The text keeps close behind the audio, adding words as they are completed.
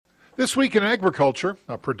This Week in Agriculture,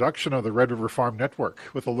 a production of the Red River Farm Network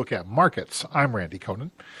with a look at markets. I'm Randy Koenen.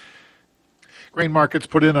 Grain markets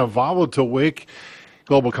put in a volatile week.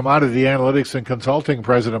 Global Commodity Analytics and Consulting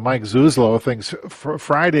President Mike Zuzlo thinks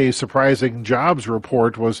Friday's surprising jobs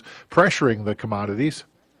report was pressuring the commodities.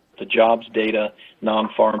 The jobs data,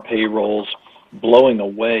 non-farm payrolls, blowing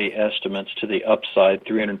away estimates to the upside,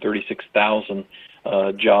 336,000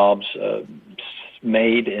 jobs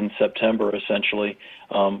made in September, essentially,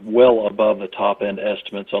 well above the top-end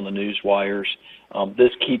estimates on the news wires.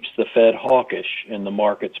 This keeps the Fed hawkish in the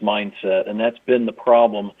market's mindset, and that's been the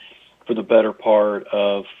problem for the better part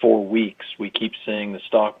of 4 weeks. We keep seeing the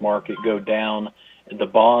stock market go down, and the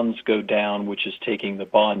bonds go down, which is taking the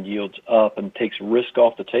bond yields up and takes risk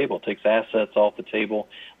off the table, takes assets off the table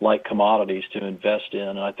like commodities to invest in,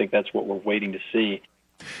 and I think that's what we're waiting to see.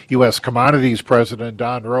 U.S. Commodities President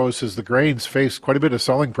Don Rose says the grains face quite a bit of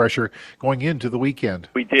selling pressure going into the weekend.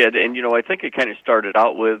 We did, and I think it kind of started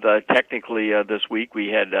out with technically this week we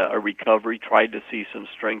had a recovery, tried to see some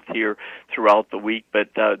strength here throughout the week, but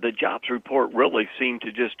the jobs report really seemed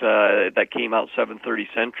to just, that came out 7:30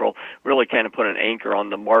 Central, really kind of put an anchor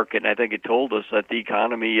on the market, and I think it told us that the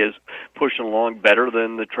economy is pushing along better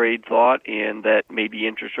than the trade thought, and that maybe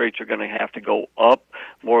interest rates are going to have to go up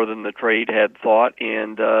more than the trade had thought,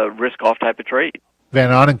 and risk-off type of trade.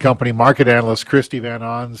 Van Ahn & Company market analyst Christy Van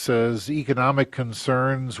Ahn says economic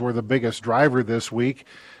concerns were the biggest driver this week.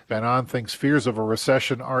 Van Ahn thinks fears of a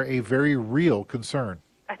recession are a very real concern.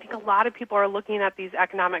 I think a lot of people are looking at these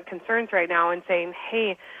economic concerns right now and saying,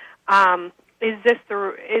 hey, is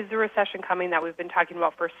the recession coming that we've been talking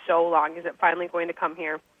about for so long? Is it finally going to come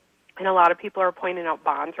here? And a lot of people are pointing out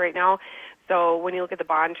bonds right now. So when you look at the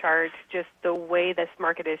bond chart, just the way this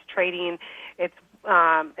market is trading, it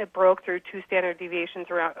broke through 2 standard deviations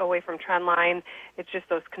away from trend line. It's just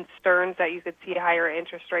those concerns that you could see higher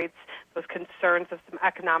interest rates, those concerns of some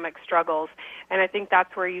economic struggles. And I think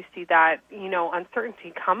that's where you see that,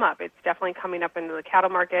 uncertainty come up. It's definitely coming up into the cattle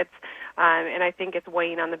markets, and I think it's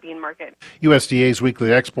weighing on the bean market. USDA's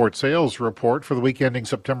weekly export sales report for the week ending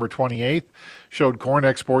September 28th showed corn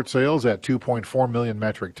export sales at 2.4 million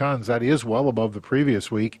metric tons. That is well above the previous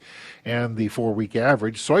week and the 4-week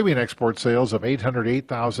average. Soybean export sales of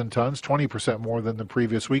 808,000 tons, 20% more than the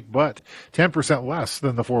previous week, but 10% less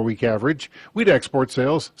than the 4-week average. Wheat export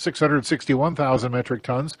sales, 661,000 metric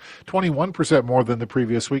tons, 21% more than the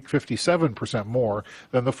previous week, 57% more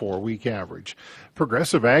than the 4-week average.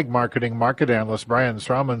 Progressive Ag Marketing market analyst Brian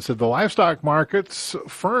Strauman said the livestock markets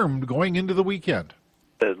firmed going into the weekend.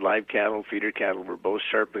 The live cattle, feeder cattle were both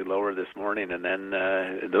sharply lower this morning, and then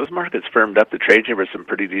those markets firmed up. The trade were some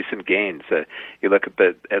pretty decent gains. You look at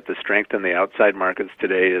the strength in the outside markets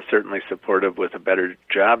today is certainly supportive with a better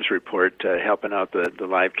jobs report helping out the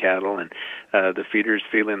live cattle, and the feeders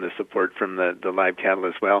feeling the support from the live cattle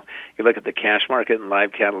as well. You look at the cash market and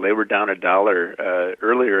live cattle; they were down $1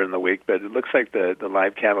 earlier in the week, but it looks like the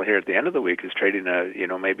live cattle here at the end of the week is trading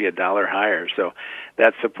maybe $1 higher. So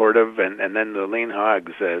that's supportive, and then the lean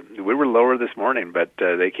hogs. We were lower this morning, but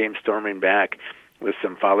they came storming back with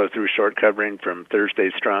some follow-through short covering from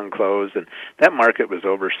Thursday's strong close, and that market was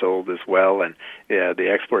oversold as well. And the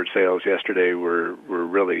export sales yesterday were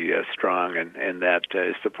really strong, and that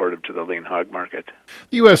is supportive to the lean hog market.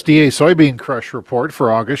 The USDA soybean crush report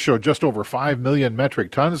for August showed just over 5 million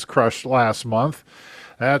metric tons crushed last month.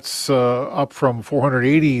 That's up from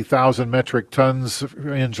 480,000 metric tons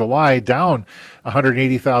in July, down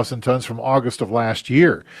 180,000 tons from August of last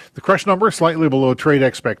year. The crush number slightly below trade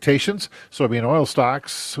expectations. Soybean oil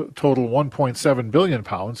stocks total 1.7 billion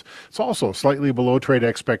pounds. It's also slightly below trade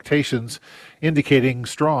expectations, indicating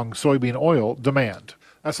strong soybean oil demand.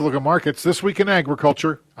 That's a look at markets this week in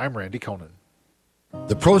agriculture. I'm Randy Koenen.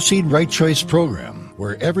 The Proceed Right Choice program,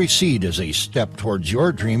 where every seed is a step towards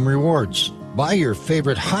your dream rewards. Buy your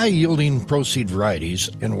favorite high-yielding Proceed varieties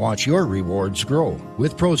and watch your rewards grow.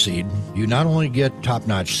 With Proceed, you not only get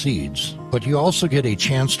top-notch seeds, but you also get a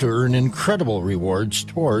chance to earn incredible rewards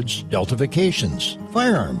towards Delta Vacations,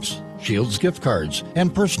 firearms, Shields gift cards,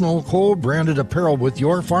 and personal co-branded apparel with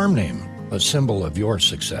your farm name, a symbol of your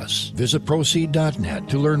success. Visit Proceed.net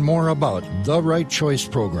to learn more about the Right Choice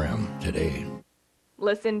program today.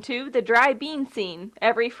 Listen to The Dry Bean Scene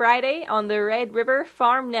every Friday on the Red River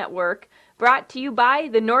Farm Network, brought to you by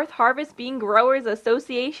the North Harvest Bean Growers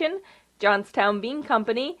Association, Johnstown Bean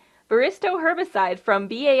Company, Baristo Herbicide from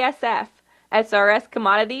BASF, SRS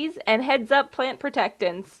Commodities, and Heads Up Plant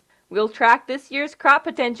Protectants. We'll track this year's crop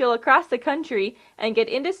potential across the country and get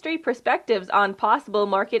industry perspectives on possible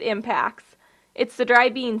market impacts. It's The Dry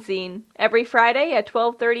Bean Scene every Friday at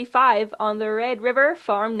 12:35 on the Red River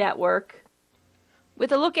Farm Network.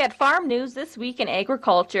 With a look at farm news this week in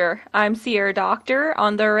agriculture, I'm Sierra Doctor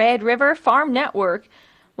on the Red River Farm Network.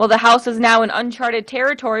 Well, the House is now in uncharted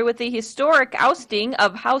territory with the historic ousting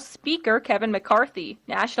of House Speaker Kevin McCarthy.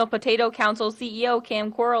 National Potato Council CEO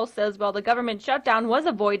Cam Quarles says while the government shutdown was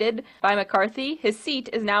avoided by McCarthy, his seat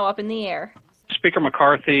is now up in the air. Speaker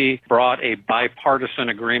McCarthy brought a bipartisan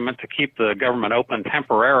agreement to keep the government open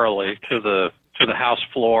temporarily to the House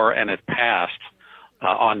floor, and it passed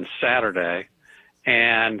on Saturday.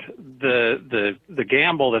 And the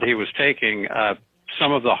gamble that he was taking,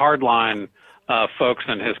 some of the hardline folks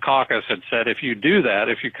in his caucus had said, if you do that,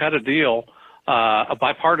 if you cut a deal, a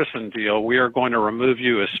bipartisan deal, we are going to remove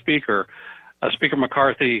you as Speaker. Speaker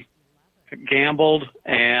McCarthy gambled,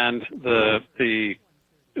 and the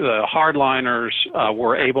hardliners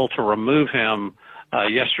were able to remove him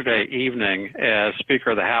yesterday evening as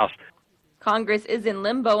Speaker of the House. Congress is in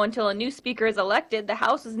limbo until a new speaker is elected. The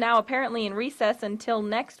House is now apparently in recess until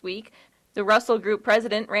next week. The Russell Group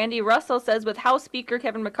president, Randy Russell, says with House Speaker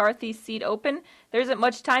Kevin McCarthy's seat open, there isn't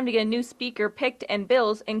much time to get a new speaker picked and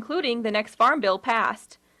bills, including the next farm bill,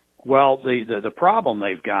 passed. Well, the problem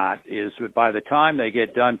they've got is that by the time they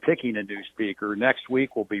get done picking a new speaker, next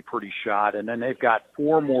week will be pretty shot, and then they've got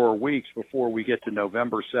 4 more weeks before we get to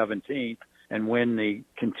November 17th, and when the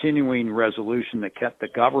continuing resolution that kept the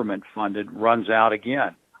government funded runs out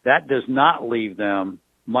again. That does not leave them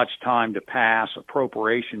much time to pass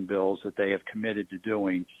appropriation bills that they have committed to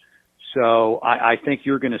doing. So I think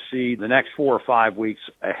you're going to see the next 4 or 5 weeks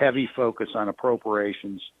a heavy focus on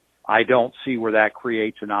appropriations. I don't see where that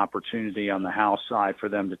creates an opportunity on the House side for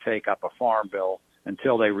them to take up a farm bill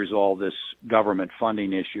until they resolve this government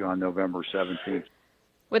funding issue on November 17th.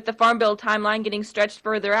 With the farm bill timeline getting stretched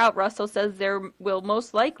further out, Russell says there will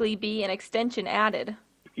most likely be an extension added.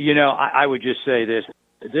 You know, I would just say this.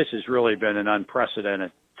 This has really been an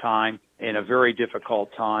unprecedented time and a very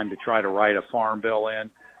difficult time to try to write a farm bill in.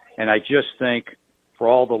 And I just think for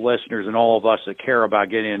all the listeners and all of us that care about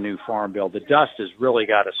getting a new farm bill, the dust has really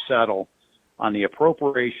got to settle on the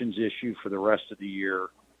appropriations issue for the rest of the year,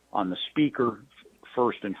 on the speaker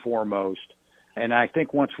first and foremost. And I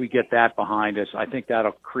think once we get that behind us, I think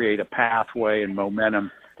that'll create a pathway and momentum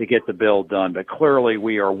to get the bill done. But clearly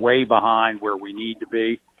we are way behind where we need to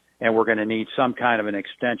be, and we're going to need some kind of an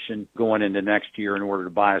extension going into next year in order to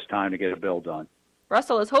buy us time to get a bill done.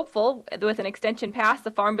 Russell is hopeful with an extension passed,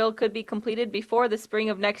 the farm bill could be completed before the spring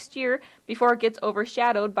of next year, before it gets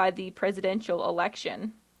overshadowed by the presidential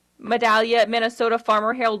election. Medallia, Minnesota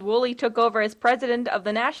farmer Harold Woolley took over as president of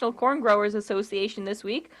the National Corn Growers Association this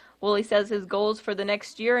week. Woolley says his goals for the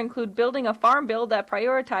next year include building a farm bill that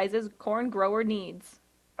prioritizes corn grower needs.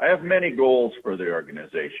 I have many goals for the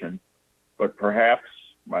organization, but perhaps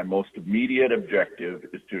my most immediate objective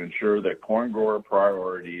is to ensure that corn grower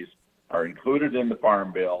priorities are included in the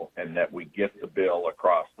farm bill and that we get the bill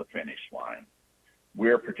across the finish line. We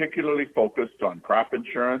are particularly focused on crop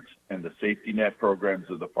insurance and the safety net programs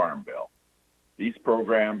of the Farm Bill. These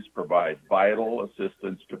programs provide vital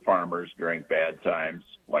assistance to farmers during bad times,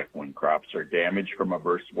 like when crops are damaged from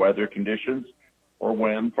adverse weather conditions or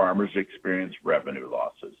when farmers experience revenue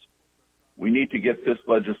losses. We need to get this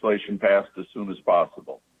legislation passed as soon as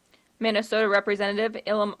possible. Minnesota Representative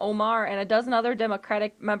Ilham Omar and a dozen other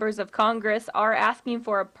Democratic members of Congress are asking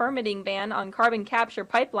for a permitting ban on carbon capture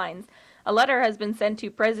pipelines. A letter has been sent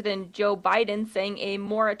to President Joe Biden saying a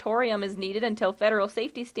moratorium is needed until federal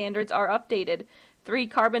safety standards are updated. 3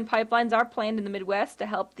 carbon pipelines are planned in the Midwest to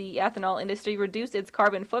help the ethanol industry reduce its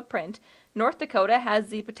carbon footprint. North Dakota has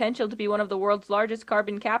the potential to be one of the world's largest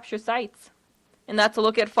carbon capture sites. And that's a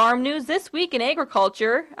look at farm news this week in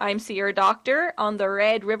agriculture. I'm Sierra Doctor on the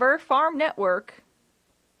Red River Farm Network.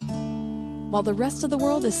 While the rest of the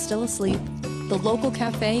world is still asleep, the local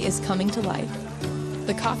cafe is coming to life.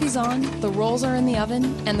 The coffee's on, the rolls are in the oven,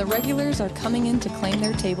 and the regulars are coming in to claim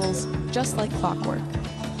their tables, just like clockwork.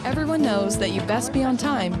 Everyone knows that you best be on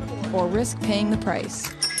time or risk paying the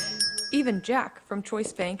price. Even Jack from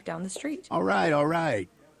Choice Bank down the street. All right.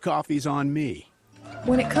 Coffee's on me.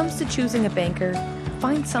 When it comes to choosing a banker,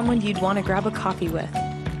 find someone you'd want to grab a coffee with.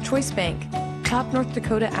 Choice Bank, top North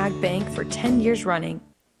Dakota ag bank for 10 years running.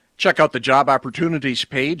 Check out the job opportunities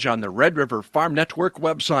page on the Red River Farm Network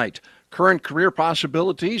website. Current career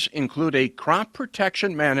possibilities include a crop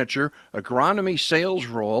protection manager agronomy sales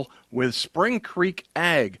role with Spring Creek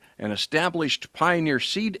Ag, an established pioneer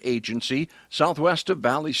seed agency southwest of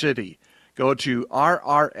Valley City. Go to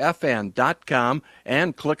rrfn.com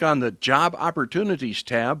and click on the Job Opportunities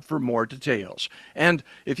tab for more details. And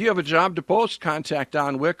if you have a job to post, contact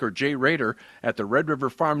Don Wick or Jay Rader at the Red River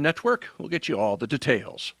Farm Network. We'll get you all the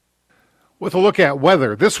details. With a look at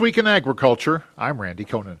weather this week in agriculture, I'm Randy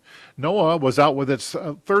Koenen. NOAA was out with its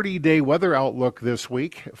 30-day weather outlook this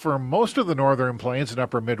week. For most of the northern plains and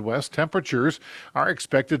upper Midwest, temperatures are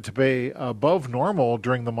expected to be above normal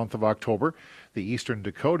during the month of October. The eastern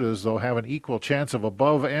Dakotas, though, have an equal chance of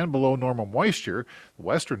above and below normal moisture. The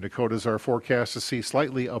western Dakotas are forecast to see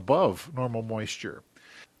slightly above normal moisture.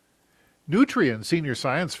 Nutrien Senior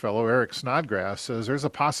Science Fellow Eric Snodgrass says there's a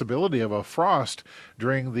possibility of a frost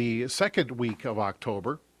during the second week of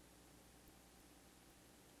October.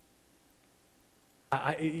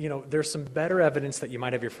 There's some better evidence that you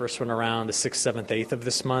might have your first one around the 6th, 7th, 8th of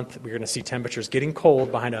this month. We're going to see temperatures getting cold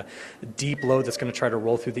behind a deep low that's going to try to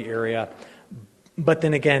roll through the area. But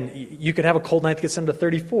then again, you could have a cold night that gets into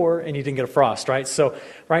 34 and you didn't get a frost, right? So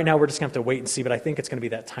right now we're just going to have to wait and see, but I think it's going to be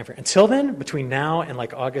that time frame. Until then, between now and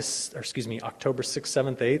October 6th,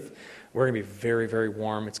 7th, 8th, we're going to be very, very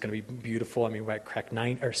warm. It's going to be beautiful. I mean, we're at crack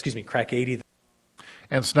 80.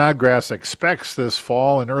 And Snodgrass expects this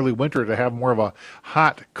fall and early winter to have more of a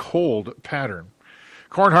hot, cold pattern.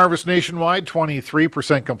 Corn harvest nationwide,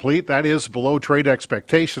 23% complete. That is below trade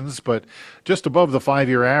expectations, but just above the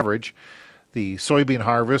 5-year average. The soybean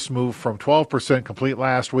harvest moved from 12% complete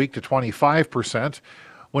last week to 25%.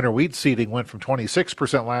 Winter wheat seeding went from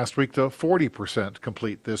 26% last week to 40%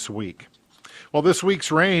 complete this week. Well, this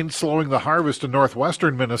week's rain slowing the harvest in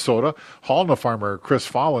northwestern Minnesota. Halna farmer Chris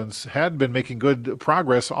Follins had been making good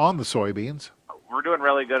progress on the soybeans. We're doing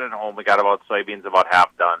really good at home. We got soybeans about half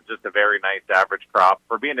done. Just a very nice average crop.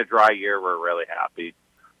 For being a dry year, we're really happy.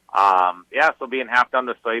 So being half done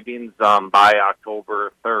the soybeans by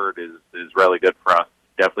October 3rd is really good for us.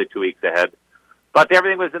 Definitely 2 weeks ahead. But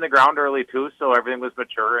everything was in the ground early, too, so everything was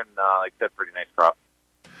mature and, like I said, pretty nice crop.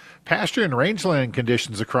 Pasture and rangeland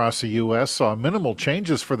conditions across the U.S. saw minimal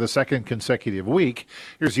changes for the second consecutive week.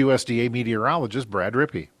 Here's USDA meteorologist Brad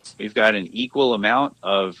Rippey. We've got an equal amount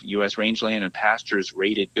of U.S. rangeland and pastures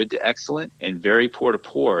rated good to excellent and very poor to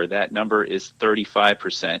poor. That number is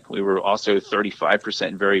 35%. We were also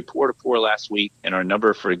 35% very poor to poor last week, and our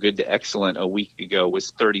number for good to excellent a week ago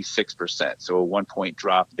was 36%, so a 1-point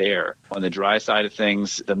drop there. On the dry side of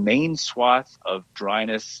things, the main swath of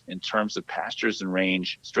dryness in terms of pastures and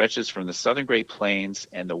range stretches from the southern Great Plains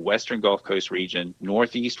and the western Gulf Coast region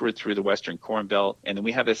northeastward through the western Corn Belt, and then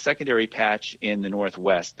we have a secondary patch in the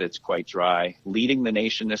northwest that's quite dry. Leading the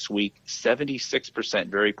nation this week, 76%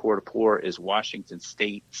 very poor to poor is Washington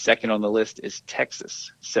State. Second on the list is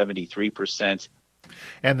Texas, 73%.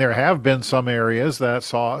 And there have been some areas that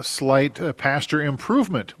saw slight pasture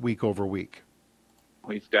improvement week over week.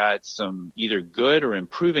 We've got some either good or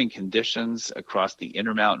improving conditions across the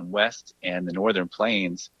Intermountain West and the Northern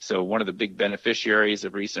Plains. So one of the big beneficiaries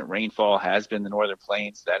of recent rainfall has been the Northern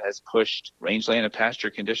Plains. That has pushed rangeland and pasture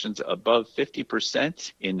conditions above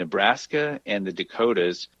 50% in Nebraska and the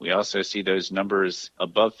Dakotas. We also see those numbers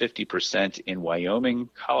above 50% in Wyoming,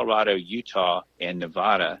 Colorado, Utah, and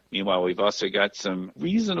Nevada. Meanwhile, we've also got some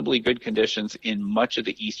reasonably good conditions in much of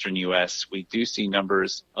the eastern U.S. We do see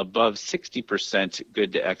numbers above 60%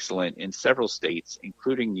 good to excellent in several states,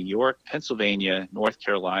 including New York, Pennsylvania, North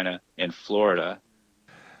Carolina, and Florida.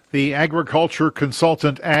 The agriculture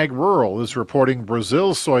consultant Ag Rural is reporting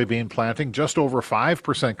Brazil's soybean planting just over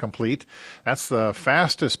 5% complete. That's the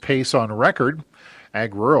fastest pace on record.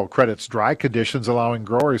 Ag Rural credits dry conditions allowing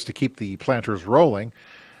growers to keep the planters rolling.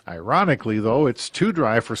 Ironically, though, it's too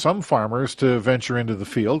dry for some farmers to venture into the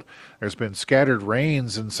field. There's been scattered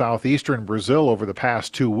rains in southeastern Brazil over the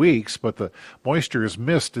past 2 weeks, but the moisture has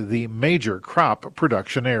missed the major crop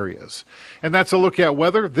production areas. And that's a look at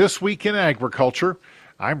weather this week in agriculture.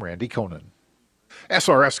 I'm Randy Koenen.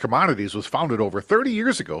 SRS Commodities was founded over 30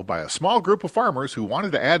 years ago by a small group of farmers who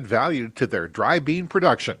wanted to add value to their dry bean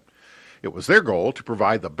production. It was their goal to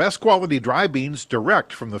provide the best quality dry beans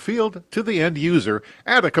direct from the field to the end user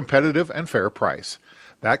at a competitive and fair price.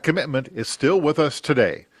 That commitment is still with us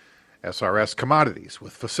today. SRS Commodities,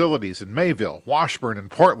 with facilities in Mayville, Washburn,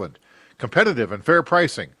 and Portland. Competitive and fair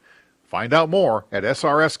pricing. Find out more at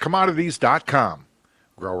srscommodities.com.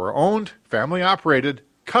 Grower owned, family operated,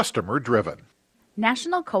 customer driven.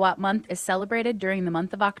 National Co-op Month is celebrated during the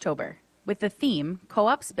month of October. With the theme,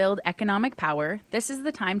 Co-ops Build Economic Power, this is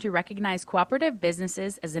the time to recognize cooperative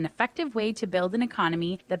businesses as an effective way to build an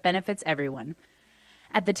economy that benefits everyone.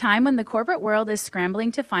 At the time when the corporate world is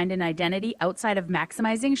scrambling to find an identity outside of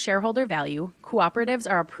maximizing shareholder value, cooperatives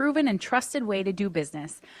are a proven and trusted way to do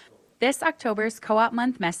business. This October's Co-op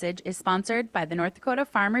Month message is sponsored by the North Dakota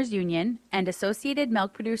Farmers Union and Associated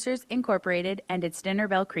Milk Producers Incorporated and its Dinner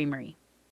Bell Creamery.